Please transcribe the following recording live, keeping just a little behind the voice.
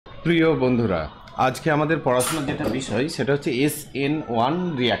প্রিয় বন্ধুরা, আজকে আমাদের পড়াশোনার যেটা বিষয় সেটা হচ্ছে SN1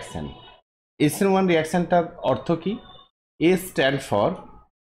 রিয়াকশন। SN1 রিয়াকশনটার অর্থ কি? এ স্ট্যান্ড ফর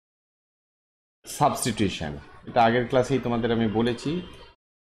সাবস্টিটিউশন। এটা আগের ক্লাসেই তোমাদের আমি বলেছি।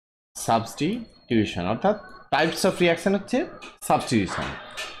 সাবস্টিটিউশন অর্থাৎ টাইপস অফ রিয়াকশন হচ্ছে substitution.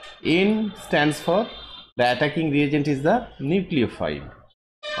 N stands for the attacking reagent is the nucleophile,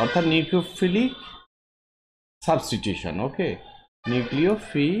 অর্থাৎ nucleophilic substitution. Okay,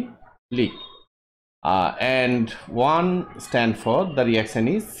 nucleophilic. And one stand for the reaction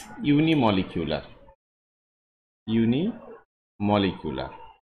is unimolecular. Unimolecular.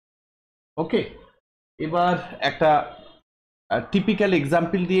 Okay, এবার একটা টিপিক্যাল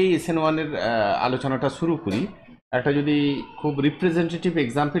এক্সাম্পল দিয়ে SN1 এর আলোচনাটা শুরু করি। একটা যদি খুব রিপ্রেজেন্টেটিভ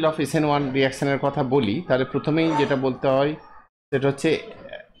এক্সাম্পল অফ SN1 রিয়াকশনের কথা বলি, তাহলে প্রথমেই যেটা বলতে হয় সেটা হচ্ছে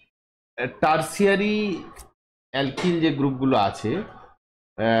টার্সিয়ারি অ্যালকিল যে গ্রুপগুলো আছে,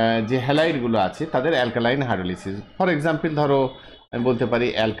 যে হ্যালাইডগুলো আছে, তাদের অ্যালকালাইন হাইড্রোলিসিস। ফর এক্সাম্পল ধরো আমি বলতে পারি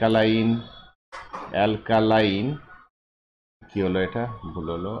অ্যালকালাইন কি হলো, এটা ভুল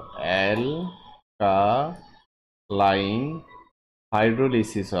হলো, alkaline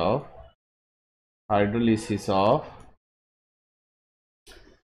hydrolysis of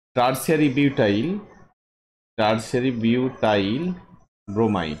tertiary butyl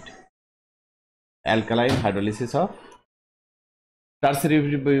bromide. Alkaline hydrolysis of tertiary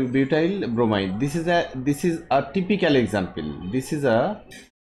butyl bromide. This is a typical example. This is a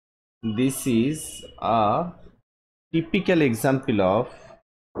typical example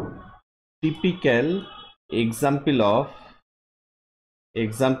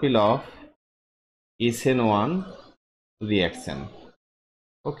of SN1 reaction.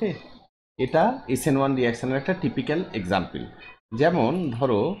 Okay, এটা SN1 রিয়াকশনের একটা টিপিক্যাল এক্সাম্পল। যেমন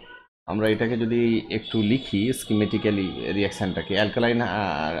ধরো আমরা এটাকে যদি একটু লিখি স্কিমেটিক্যালি, রিয়াকশনটাকে অ্যালকালাইন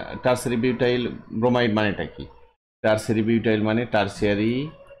টার্সিয়ারি বিউটাইল ব্রোমাইড মানেটা কি? টার্সিয়ারি বিউটাইল মানে টার্সিয়ারি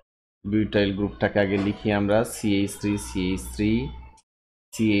বিউটাইল গ্রুপটাকে আগে লিখি আমরা CH3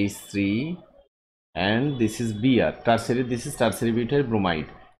 and this is Br tertiary, this is tertiary butyl bromide.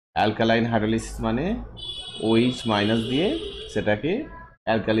 Alkaline hydrolysis মানে OH মাইনাস দিয়ে সেটাকে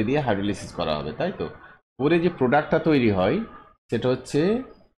অ্যালকালি দিয়ে হাইড্রোলিসিস করা হবে, তাই তো? পরে যে প্রোডাক্টটা তৈরি হয় সেটা হচ্ছে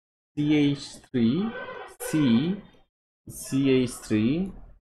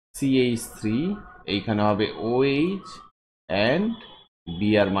CH3 এইখানে হবে OH অ্যান্ড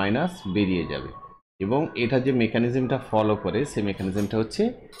Br মাইনাস বেরিয়ে যাবে, এবং এটা যে মেকানিজমটা ফলো করে সেই মেকানিজমটা হচ্ছে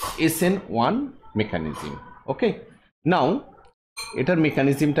SN1 মেকানিজম। ওকে, নাও এটার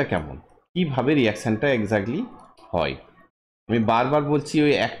মেকানিজমটা কেমন, কিভাবে রিয়াকশনটা এক্স্যাক্টলি হয়? আমি বারবার বলছি,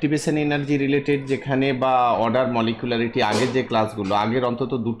 ওই অ্যাক্টিভেশন এনার্জি রিলেটেড যেখানে বা অর্ডার মলিকুলারিটি, আগের যে ক্লাসগুলো, আগের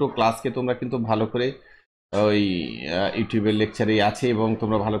অন্তত দুটো ক্লাসকে তোমরা কিন্তু ভালো করে ওই ইউটিউবের লেকচারে আছে এবং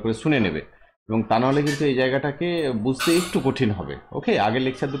তোমরা ভালো করে শুনে নেবে, এবং তা নাহলে কিন্তু এই জায়গাটাকে বুঝতে একটু কঠিন হবে। ওকে, আগের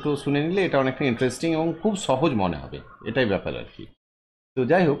লেকচার দুটো শুনে নিলে এটা অনেকটা ইন্টারেস্টিং এবং খুব সহজ মনে হবে, এটাই ব্যাপার আর কি। তো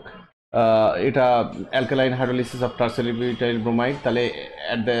যাই হোক, এটা alkaline hydrolysis of tertiary butyl bromide, তাহলে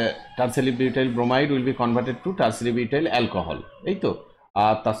at the tertiary butyl bromide will be converted to tertiary butyl alcohol, এই তো,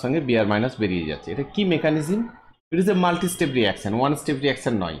 আর তার সঙ্গে Br মাইনাস বেরিয়ে যাচ্ছে। এটা কি mechanism? It is a multi step reaction, one step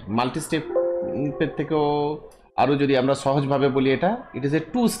reaction নয়। মাল্টি স্টেপের থেকেও আরও যদি আমরা সহজভাবে বলি, এটা it is a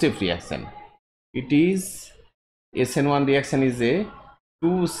two step reaction. It is SN1 reaction is a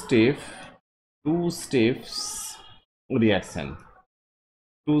two steps reaction,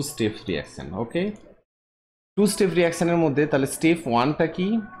 two step reaction. Okay, two step রিয়াকশনের মধ্যে তাহলে স্টেপ ওয়ানটা কি?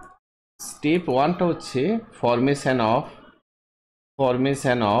 স্টেপ ওয়ানটা হচ্ছে ফরমেশন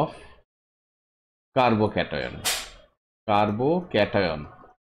অফ কার্বোক্যাটায়ন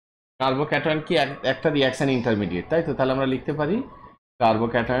কি একটা রিয়াকশন ইন্টারমিডিয়েট, তাই তো? তাহলে আমরা লিখতে পারি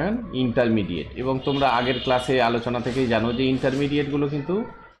কার্বোক্যাটায়ন ইন্টারমিডিয়েট। এবং তোমরা আগের ক্লাসে আলোচনা থেকেই জানো যে ইন্টারমিডিয়েটগুলো কিন্তু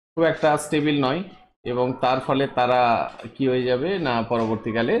খুব একটা স্টেবল নয়, এবং তার ফলে তারা কি হয়ে যাবে না,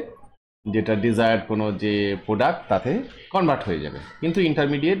 পরবর্তীকালে যেটা ডিজায়ার্ড কোনো যে প্রোডাক্ট তাতে কনভার্ট হয়ে যাবে। কিন্তু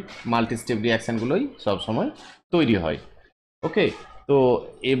ইন্টারমিডিয়েট মাল্টি স্টেপ রিয়াকশানগুলোই সবসময় তৈরি হয়। ওকে, তো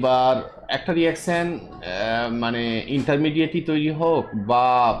এবার একটা রিয়াকশান মানে ইন্টারমিডিয়েটই তৈরি হোক বা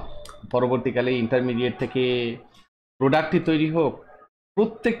পরবর্তীকালে ইন্টারমিডিয়েট থেকে প্রোডাক্টই তৈরি হোক,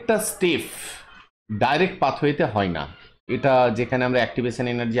 প্রত্যেকটা স্টেপ ডাইরেক্ট পাথওয়েতে হয় না। এটা যেখানে আমরা অ্যাক্টিভেশন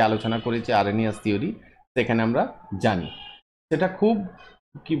এনার্জি আলোচনা করেছি আরএনএস থিওরি, সেখানে আমরা জানি সেটা খুব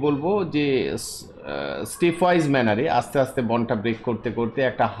কি বলবো যে স্টেপ ওয়াইজ ম্যানারে আস্তে আস্তে বন্ডটা ব্রেক করতে করতে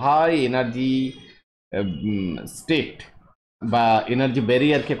একটা হাই এনার্জি স্টেট বা এনার্জি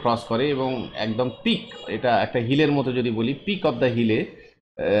ব্যারিয়ারকে ক্রস করে, এবং একদম পিক, এটা একটা হিলের মতো যদি বলি, পিক অফ দ্য হিলে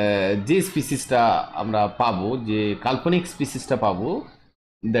যে স্পিসিসটা আমরা পাবো, যে কাল্পনিক স্পিসিসটা পাবো,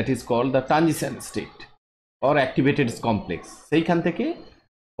 that is called the transition state or activated complex. সেইখান থেকে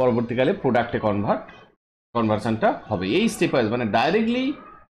পরবর্তীকালে প্রোডাক্টে কনভার্সনটা হবে এই স্টেপ ওয়াইজ, মানে ডাইরেক্টলি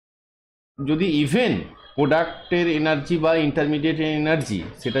যদি ইভেন প্রোডাক্টের এনার্জি বা ইন্টারমিডিয়েট এনার্জি,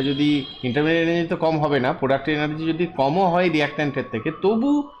 সেটা যদি ইন্টারমিডিয়েট এনার্জি তো কম হবে না, প্রোডাক্টের এনার্জি যদি কমও হয় রিঅ্যাক্ট্যান্টের থেকে,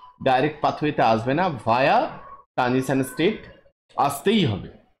 তবু ডাইরেক্ট পাথওয়েতে আসবে না, ভায়া ট্রানজিশন স্টেট আসতেই হবে।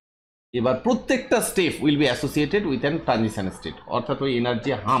 এবার প্রত্যেকটা step will be associated with an transition state, অর্থাৎ ওই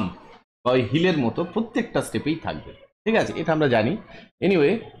এনার্জি হাম বা ওই হিলের মতো প্রত্যেকটা স্টেপেই থাকবে। ঠিক আছে, এটা আমরা জানি।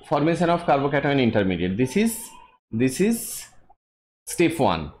 Anyway, formation of carbocation intermediate, this is step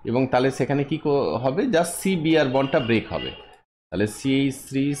 1, এবং তাহলে সেখানে কি হবে, জাস্ট সি বিআর বন্ডটা ব্রেক হবে। তাহলে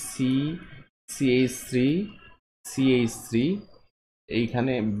CH3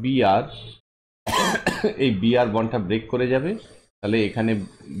 এইখানে বিআর, এই বিআর বন্ডটা ব্রেক করে যাবে, তাহলে এখানে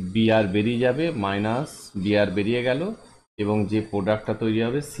বিআর বেরিয়ে যাবে, মাইনাস বিআর বেরিয়ে গেল, এবং যে প্রোডাক্টটা তৈরি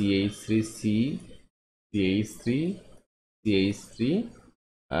হবে CH3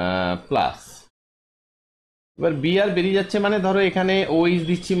 প্লাস। এবার বিআর বেরিয়ে যাচ্ছে মানে ধরো এখানে ওইচ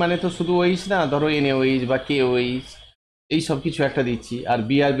দিচ্ছি, মানে তো শুধু ওইচ না, ধরো NaOH বা KOH এই সব কিছু একটা দিচ্ছি, আর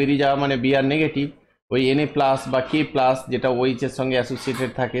বিআর বেরিয়ে যাওয়া মানে বিআর নেগেটিভ, ওই Na প্লাস বা K প্লাস যেটা OH এর সঙ্গে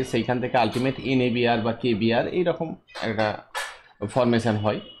অ্যাসোসিয়েটেড থাকে, সেইখান থেকে আলটিমেট NaBr বা KBr এইরকম একটা ফরমেশন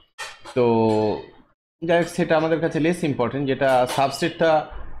হয়। তো যাই হোক, সেটা আমাদের কাছে লেস ইম্পর্টেন্ট, যেটা সাবস্টেটটা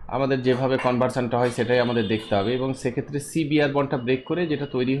আমাদের যেভাবে কনভার্সনটা হয় সেটাই আমাদের দেখতে হবে। এবং সেক্ষেত্রে CBr বন্ডটা ব্রেক করে যেটা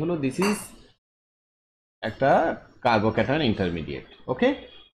তৈরি হলো, দিস ইজ একটা কার্বোক্যাটায়ন ইন্টারমিডিয়েট। ওকে,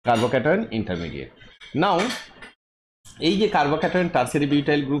 কার্বোক্যাটায়ন ইন্টারমিডিয়েট। নাও এই যে কার্বোক্যাটায়ন টারসিয়ারি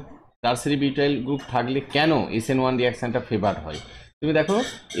বিউটাইল গ্রুপ থাকলে কেন SN1 রিঅ্যাকশনটা ফেভার হয়, তুমি দেখো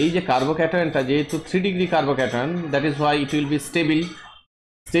এই যে কার্বোক্যাটায়নটা যেহেতু 3 degree carbocation, that is why it will be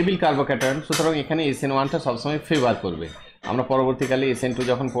stable carbocation, সুতরাং এখানে SN1টা সবসময় ফেভার করবে। আমরা পরবর্তীকালে SN2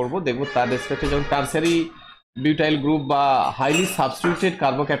 যখন পড়বো দেখবো তার রেসপেক্টে যখন টারসিয়ারি বিউটাইল গ্রুপ বা হাইলি সাবস্টিটিউটেড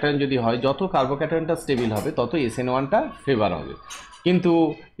কার্বোক্যাটায়ন যদি হয়, যত কার্বোক্যাটায়নটা স্টেবল হবে তত SN1টা ফেভার হবে। কিন্তু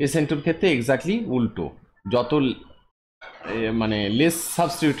SN2 এর ক্ষেত্রে এক্স্যাক্টলি উল্টো, যত মানে লেস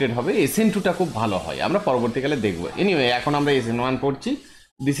সাবস্টিটিউটেড হবে SN2টা খুব ভালো হয়, আমরা পরবর্তীকালে দেখবো। এনিওয়ে, এখন আমরা SN1 পড়ছি।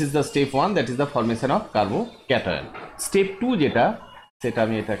 This is the step 1, that is the formation of carbocation. Step 2 যেটা, সেটা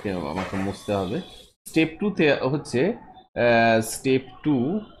আমি এটাকে আমাকে মুছতে হবে। স্টেপ 2তে হচ্ছে স্টেপ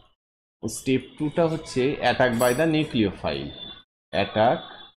 2টা হচ্ছে attack by the nucleophile, attack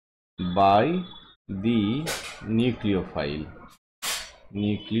by the nucleophile.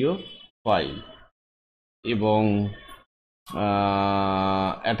 এবং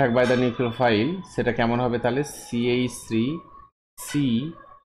অ্যাটাক বাই দ্য নিউক্লিওফাইল সেটা কেমন হবে, তাহলে CH3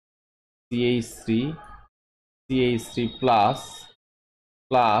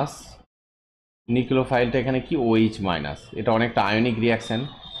 প্লাস নিউক্লিওফাইলটা এখানে কি OH মাইনাস, এটা অনেকটা আয়নিক রিয়াকশন,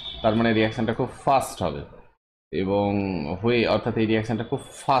 তার মানে রিয়াকশনটা খুব ফাস্ট হবে, এবং অর্থাৎ এই রিয়াকশনটা খুব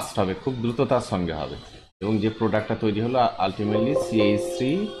ফাস্ট হবে, খুব দ্রুততার সঙ্গে হবে, এবং যে প্রোডাক্টটা তৈরি হলো আলটিমেটলি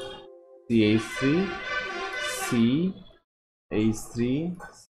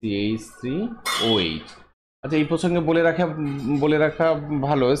CH3OH। আচ্ছা, এই প্রসঙ্গে বলে রাখা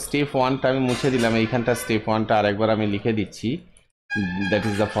ভালো, স্টেপ 1টা আমি মুছে দিলাম, এইখানটা স্টেপ 1টা আরেকবার আমি লিখে দিচ্ছি। That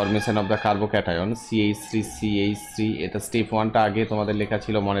is the formation of the carbocation CH3, এটা স্টেপ 1টা আগে তোমাদের লেখা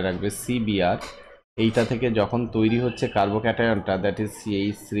ছিল, মনে রাখবে, CBr। এইটা থেকে যখন তৈরি হচ্ছে কার্বোক্যাটায়নটা, দ্যাট ইজ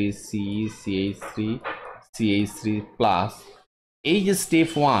CH3 প্লাস। এই যে স্টেপ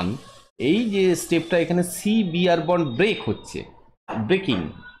 1, এই যে স্টেপটা এখানে CBr বন্ড ব্রেক হচ্ছে, ব্রেকিং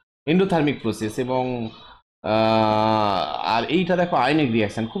এন্ডোথার্মিক প্রসেস, এবং আর এইটা দেখো আয়নিক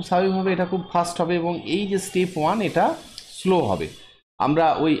রিয়াকশন, খুব স্বাভাবিকভাবে এটা খুব ফাস্ট হবে, এবং এই যে স্টেপ 1 এটা স্লো হবে। আমরা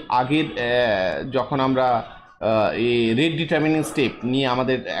ওই আগের যখন আমরা এই রেট ডিটারমিনিং স্টেপ নিয়ে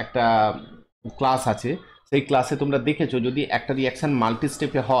আমাদের একটা ক্লাস আছে, সেই ক্লাসে তোমরা দেখেছো, যদি একটা রিয়াকশন মাল্টি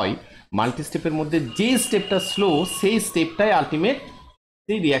স্টেপে হয়, মাল্টি স্টেপের মধ্যে যে স্টেপটা স্লো, সেই স্টেপটাই আলটিমেট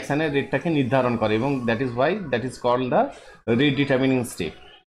সেই রিয়াকশানের রেটটাকে নির্ধারণ করে, এবং that is called the rate determining step.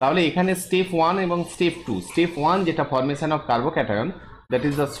 তাহলে এখানে স্টেপ 1 এবং স্টেপ 2, স্টেপ 1 যেটা formation of carbocation, that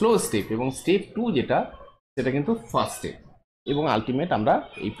is the slow step, এবং স্টেপ 2 যেটা, সেটা কিন্তু ফার্স্ট স্টেপ, এবং আলটিমেট আমরা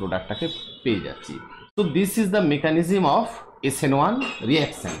এই প্রোডাক্টটাকে পেয়ে যাচ্ছি। তো this is the mechanism of SN1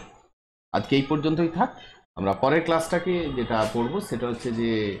 reaction. আজকে এই পর্যন্তই থাক, আমরা পরের ক্লাসটাকে যেটা পড়বো সেটা হচ্ছে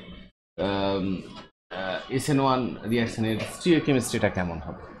যে SN1 রিয়াকশনের স্টিরিওকেমিস্ট্রিটা কেমন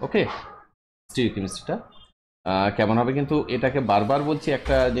হবে। ওকে, স্টিরিওকেমিস্ট্রিটা কেমন হবে, কিন্তু এটাকে বারবার বলছি,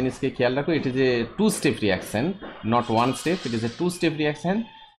 একটা জিনিসকে খেয়াল রাখো, it is a 2-step reaction, not 1 step, it is a 2-step reaction,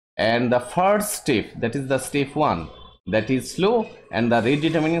 and the first step, that is the step 1, that is slow, and the rate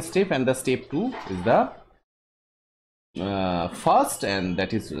determining step, and the step 2 is the first, and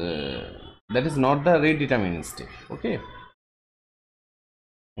that is not the rate determining step. ওকে,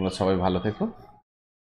 তোমরা সবাই ভালো থেকো।